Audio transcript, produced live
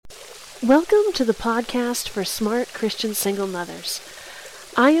Welcome to the podcast for smart Christian single mothers.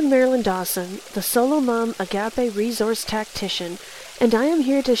 I am Marilyn Dawson, the solo mom agape resource tactician, and I am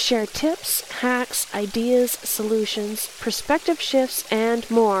here to share tips, hacks, ideas, solutions, perspective shifts, and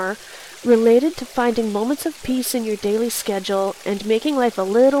more related to finding moments of peace in your daily schedule and making life a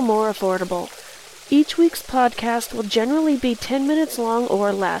little more affordable. Each week's podcast will generally be 10 minutes long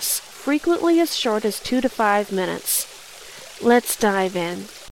or less, frequently as short as 2 to 5 minutes. Let's dive in.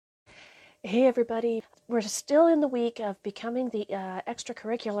 Hey everybody, we're still in the week of becoming the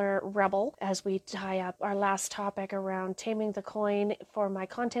extracurricular rebel as we tie up our last topic around taming the coin for my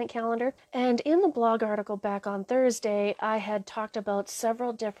content calendar. And in the blog article back on Thursday, I had talked about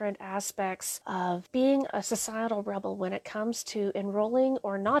several different aspects of being a societal rebel when it comes to enrolling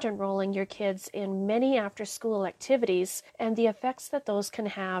or not enrolling your kids in many after-school activities and the effects that those can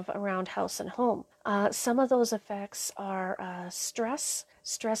have around house and home. Some of those effects are stress.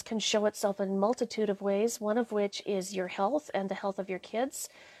 Stress can show itself in a multitude of ways, one of which is your health and the health of your kids.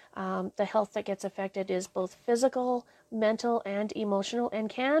 The health that gets affected is both physical, mental, and emotional, and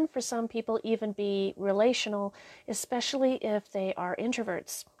can, for some people, even be relational, especially if they are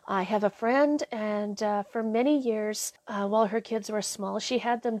introverts. I have a friend, and for many years, while her kids were small, she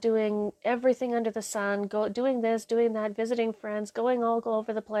had them doing everything under the sun, doing this, doing that, visiting friends, going all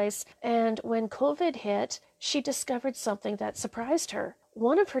over the place. And when COVID hit, she discovered something that surprised her.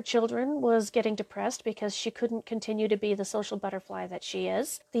 One of her children was getting depressed because she couldn't continue to be the social butterfly that she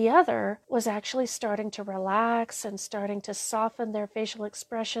is. The other was actually starting to relax and starting to soften their facial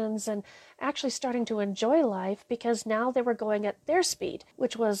expressions and actually starting to enjoy life because now they were going at their speed,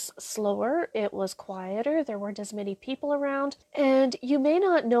 which was slower, it was quieter, there weren't as many people around. And you may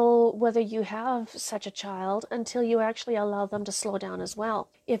not know whether you have such a child until you actually allow them to slow down as well.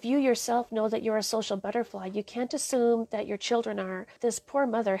 If you yourself know that you're a social butterfly, you can't assume that your children are. This poor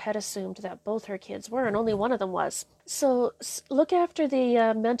mother had assumed that both her kids were, and only one of them was. So look after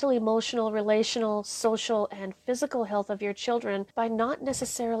the mental, emotional, relational, social, and physical health of your children by not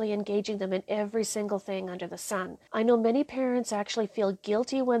necessarily engaging them in every single thing under the sun. I know many parents actually feel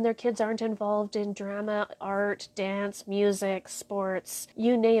guilty when their kids aren't involved in drama, art, dance, music, sports,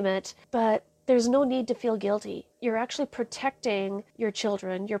 you name it, but there's no need to feel guilty. You're actually protecting your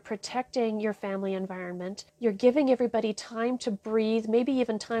children. You're protecting your family environment. You're giving everybody time to breathe, maybe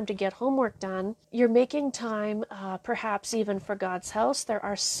even time to get homework done. You're making time, perhaps even for God's house. There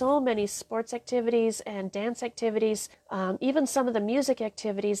are so many sports activities and dance activities, even some of the music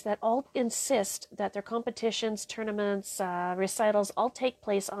activities that all insist that their competitions, tournaments, recitals all take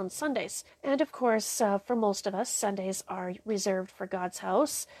place on Sundays. And of course, for most of us, Sundays are reserved for God's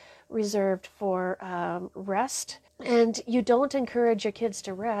house, reserved for rest. And you don't encourage your kids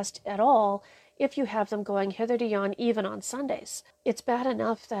to rest at all if you have them going hither to yon, even on Sundays. It's bad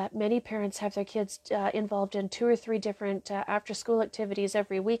enough that many parents have their kids involved in 2 or 3 different after-school activities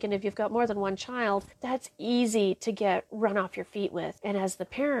every week, and if you've got more than one child, that's easy to get run off your feet with. And as the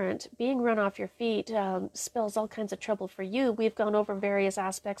parent, being run off your feet spells all kinds of trouble for you. We've gone over various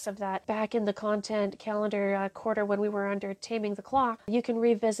aspects of that back in the content calendar quarter when we were under Taming the Clock. You can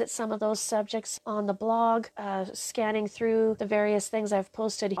revisit some of those subjects on the blog, scanning through the various things I've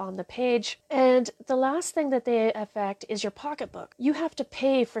posted on the page. And the last thing that they affect is your pocketbook. You have to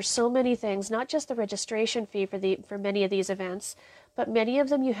pay for so many things, not just the registration fee for many of these events, but many of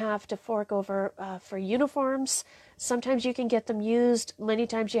them you have to fork over for uniforms. Sometimes you can get them used. Many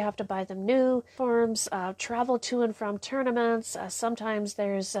times you have to buy them new. Forms, travel to and from tournaments. Sometimes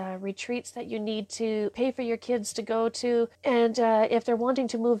there's retreats that you need to pay for your kids to go to. And if they're wanting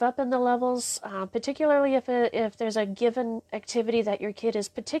to move up in the levels, particularly if there's a given activity that your kid is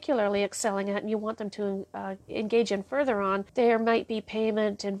particularly excelling at and you want them to engage in further on, there might be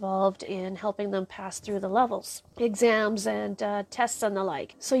payment involved in helping them pass through the levels, exams and tests and the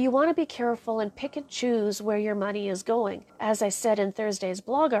like. So you want to be careful and pick and choose where your money is going. As I said in Thursday's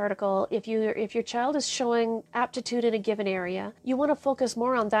blog article, if your child is showing aptitude in a given area, you want to focus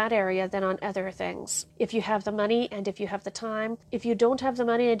more on that area than on other things. If you have the money and if you have the time, if you don't have the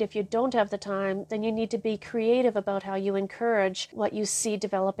money and if you don't have the time, then you need to be creative about how you encourage what you see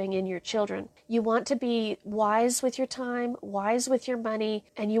developing in your children. You want to be wise with your time, wise with your money,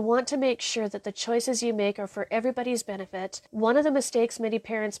 and you want to make sure that the choices you make are for everybody's benefit. One of the mistakes many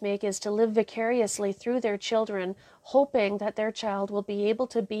parents make is to live vicariously through their children hoping that their child will be able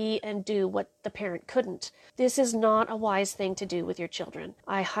to be and do what the parent couldn't. This is not a wise thing to do with your children.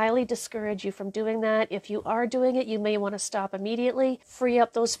 I highly discourage you from doing that. If you are doing it, you may want to stop immediately, free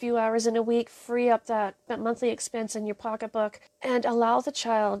up those few hours in a week, free up that monthly expense in your pocketbook, and allow the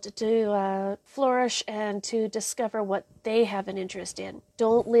child to flourish and to discover what they have an interest in.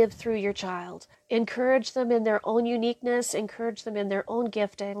 Don't live through your child. Encourage them in their own uniqueness, encourage them in their own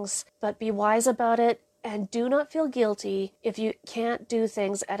giftings, but be wise about it. And do not feel guilty if you can't do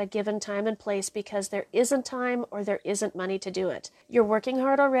things at a given time and place because there isn't time or there isn't money to do it. You're working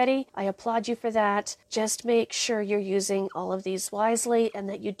hard already. I applaud you for that. Just make sure you're using all of these wisely and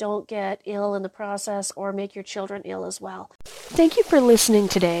that you don't get ill in the process or make your children ill as well. Thank you for listening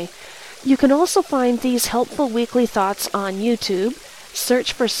today. You can also find these helpful weekly thoughts on YouTube.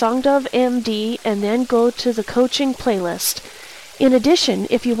 Search for Songdove MD and then go to the coaching playlist. In addition,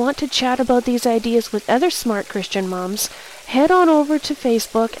 if you want to chat about these ideas with other smart Christian moms, head on over to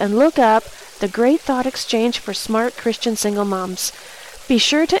Facebook and look up the Great Thought Exchange for Smart Christian Single Moms. Be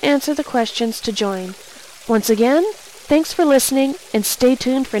sure to answer the questions to join. Once again, thanks for listening and stay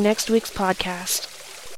tuned for next week's podcast.